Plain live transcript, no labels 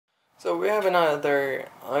So we have another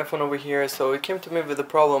iPhone over here, so it came to me with a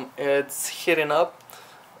problem. It's heating up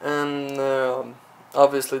and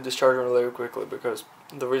obviously discharging really quickly, because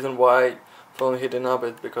the reason why phone heating up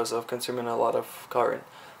is because of consuming a lot of current.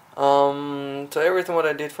 So everything what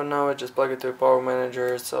I did for now, I just plug it to a power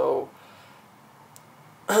manager, so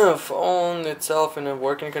phone itself in a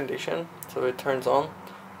working condition, so it turns on.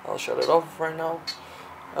 I'll shut it off right now.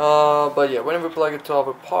 But yeah, when we plug it to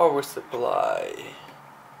our power supply,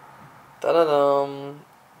 ta-da-dum,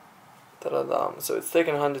 ta-da-dum. So it's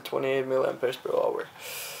taking 128 milliamperes per hour.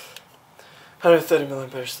 130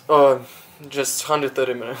 milliamperes. Just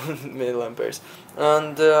 130 milliamperes.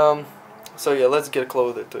 And so yeah, let's get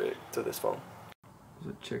closer to this phone.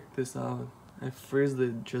 So check this out. I freezed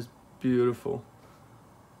it just beautiful.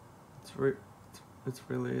 It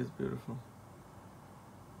really is beautiful.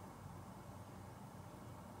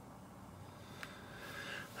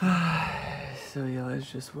 So yeah, let's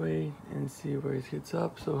just wait and see where it hits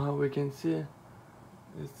up. So how we can see,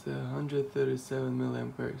 it's 137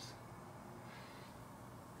 milliamperes.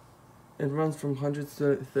 It runs from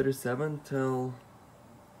 137 till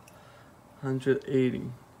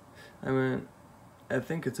 180. I mean, I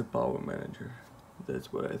think it's a power manager.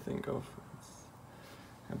 That's what I think of. It's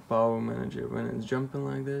a power manager when it's jumping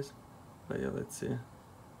like this. But yeah, let's see.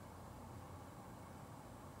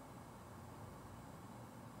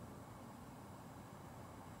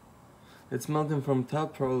 It's melting from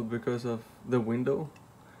top, probably because of the window.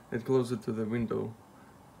 It's closer to the window.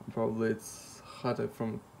 Probably it's hotter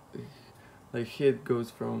from, like, heat goes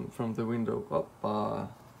from the window.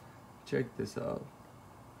 Oppa! Check this out.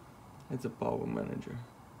 It's a power manager.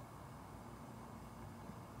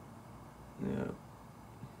 Yeah.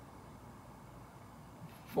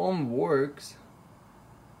 Phone works.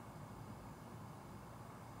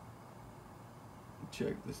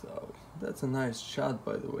 Check this out. That's a nice shot,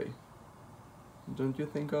 by the way. Don't you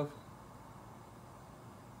think of?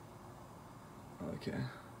 Okay.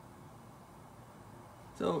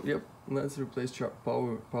 So yep, let's replace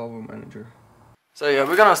power manager. So yeah,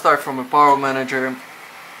 we're gonna start from a power manager, and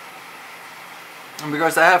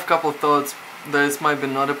because I have a couple thoughts, this might be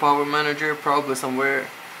not a power manager. Probably somewhere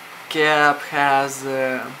cap has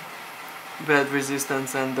bad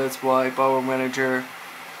resistance, and that's why power manager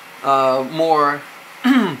more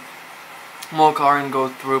more current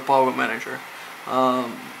goes through power manager.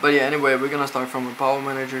 But yeah, anyway, we're gonna start from a power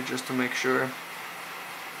manager just to make sure.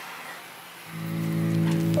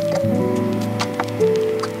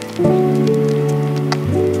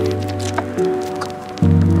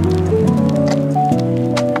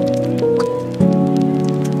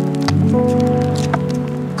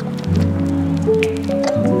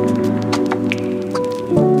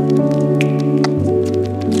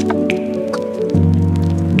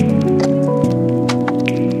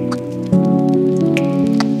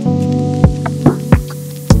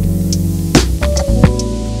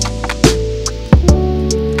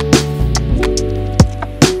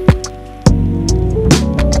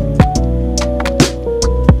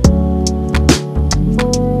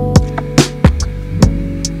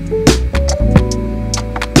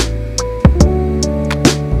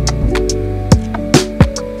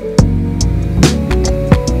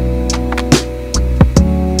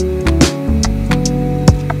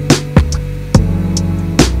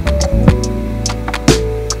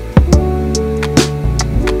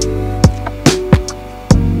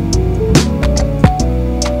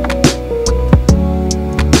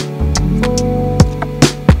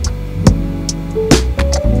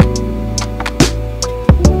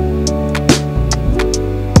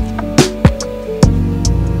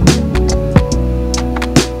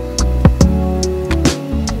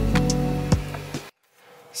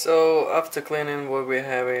 So after cleaning, what we're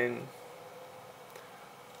having,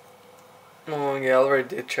 oh yeah, I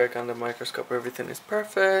already did check on the microscope, everything is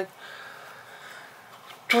perfect.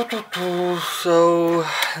 So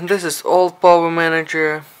this is old power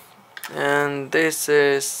manager, and this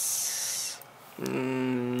is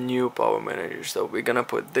new power manager. So we're gonna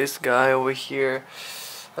put this guy over here.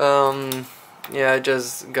 Yeah, I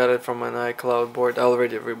just got it from an iCloud board. I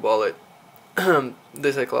already rebought it.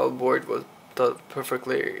 This iCloud board was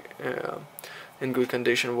perfectly in good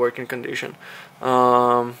condition, working condition.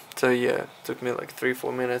 So yeah, it took me like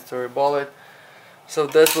 3-4 minutes to reball it. So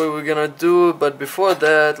that's what we're gonna do, but before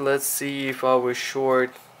that, let's see if our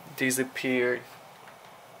short disappeared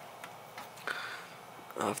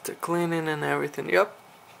after cleaning and everything. Yep,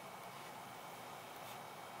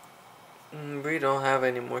 we don't have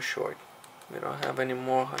any more short. We don't have any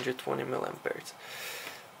more 120 milliamperes.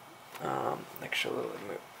 Actually, let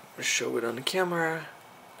me show it on the camera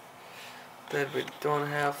that we don't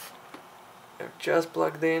have I've just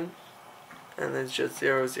plugged in, and it's just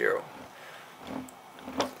 0, 0.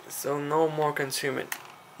 So no more consuming,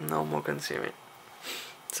 no more consuming.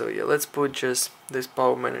 So yeah, let's put just this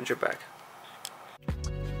power manager back.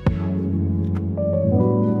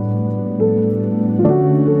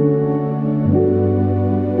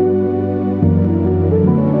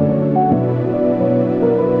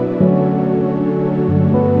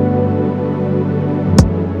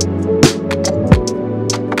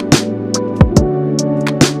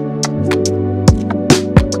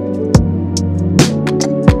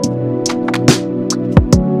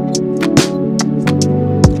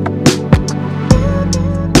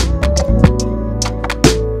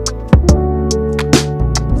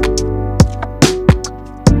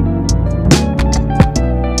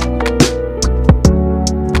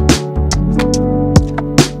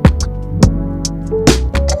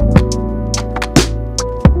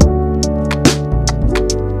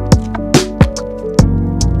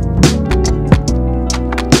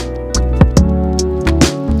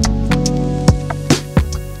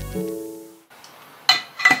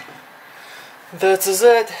 That's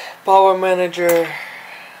it. Power manager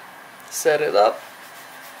set it up.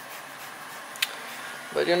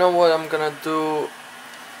 But you know what I'm gonna do?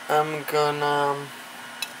 I'm gonna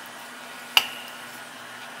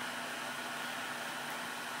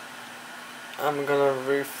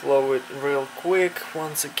reflow it real quick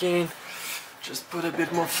once again. Just put a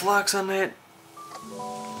bit more flux on it.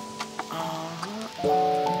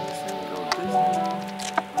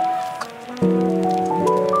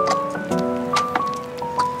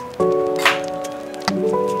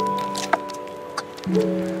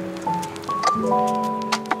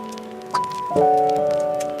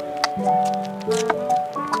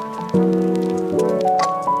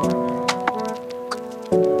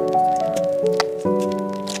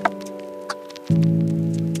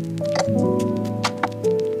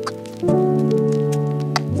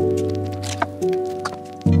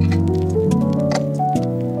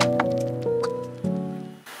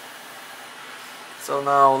 So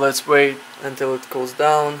now let's wait until it cools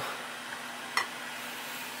down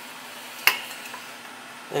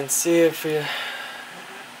and see if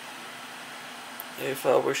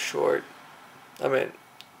I was short. I mean,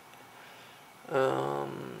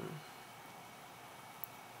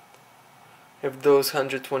 if those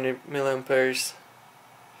 120 milliamperes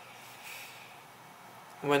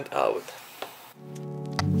went out.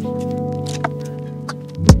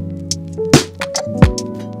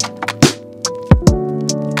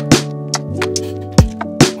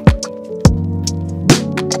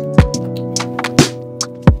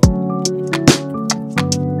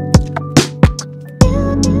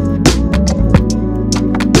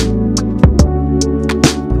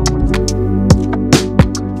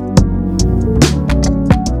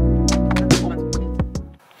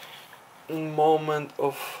 Moment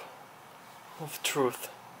of truth.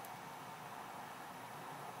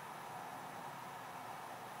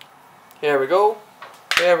 Here we go.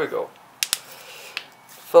 Here we go.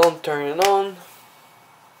 Phone turning on.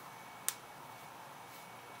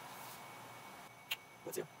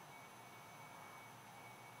 Let's see.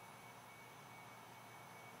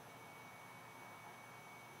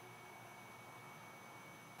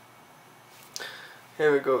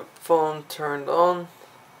 Here we go. Phone turned on.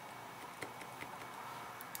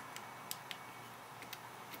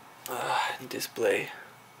 Display.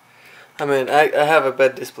 I mean, I have a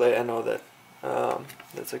bad display, I know that.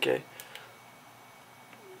 That's okay.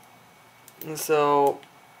 So,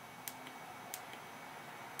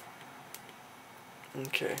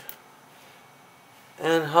 okay.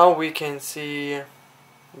 And how we can see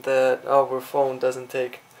that our phone doesn't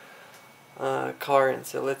take current.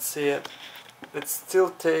 So let's see it. It's still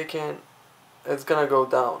taking. It's gonna go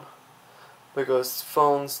down because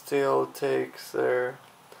phone still takes their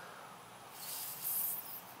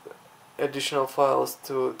additional files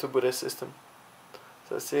to boot a system.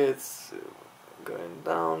 So see, it's going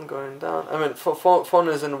down, going down. I mean, phone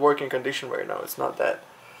is in working condition right now. It's not that.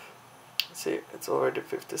 See, it's already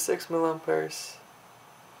 56 milliamperes,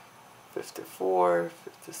 54,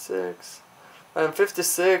 56. I'm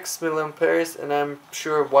 56 milliamperes, and I'm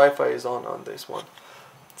sure Wi-Fi is on this one.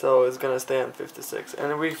 So it's gonna stay on 56.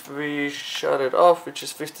 And if we shut it off, which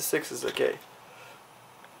is 56, is okay.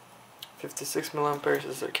 56 milliamperes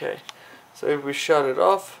is okay. So if we shut it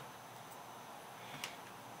off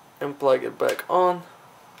and plug it back on,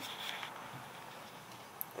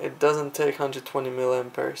 it doesn't take 120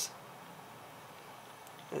 milliamperes.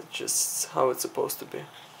 It's just how it's supposed to be.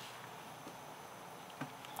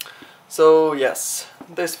 So yes,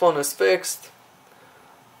 this phone is fixed.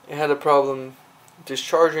 It had a problem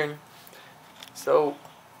discharging, So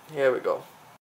here we go.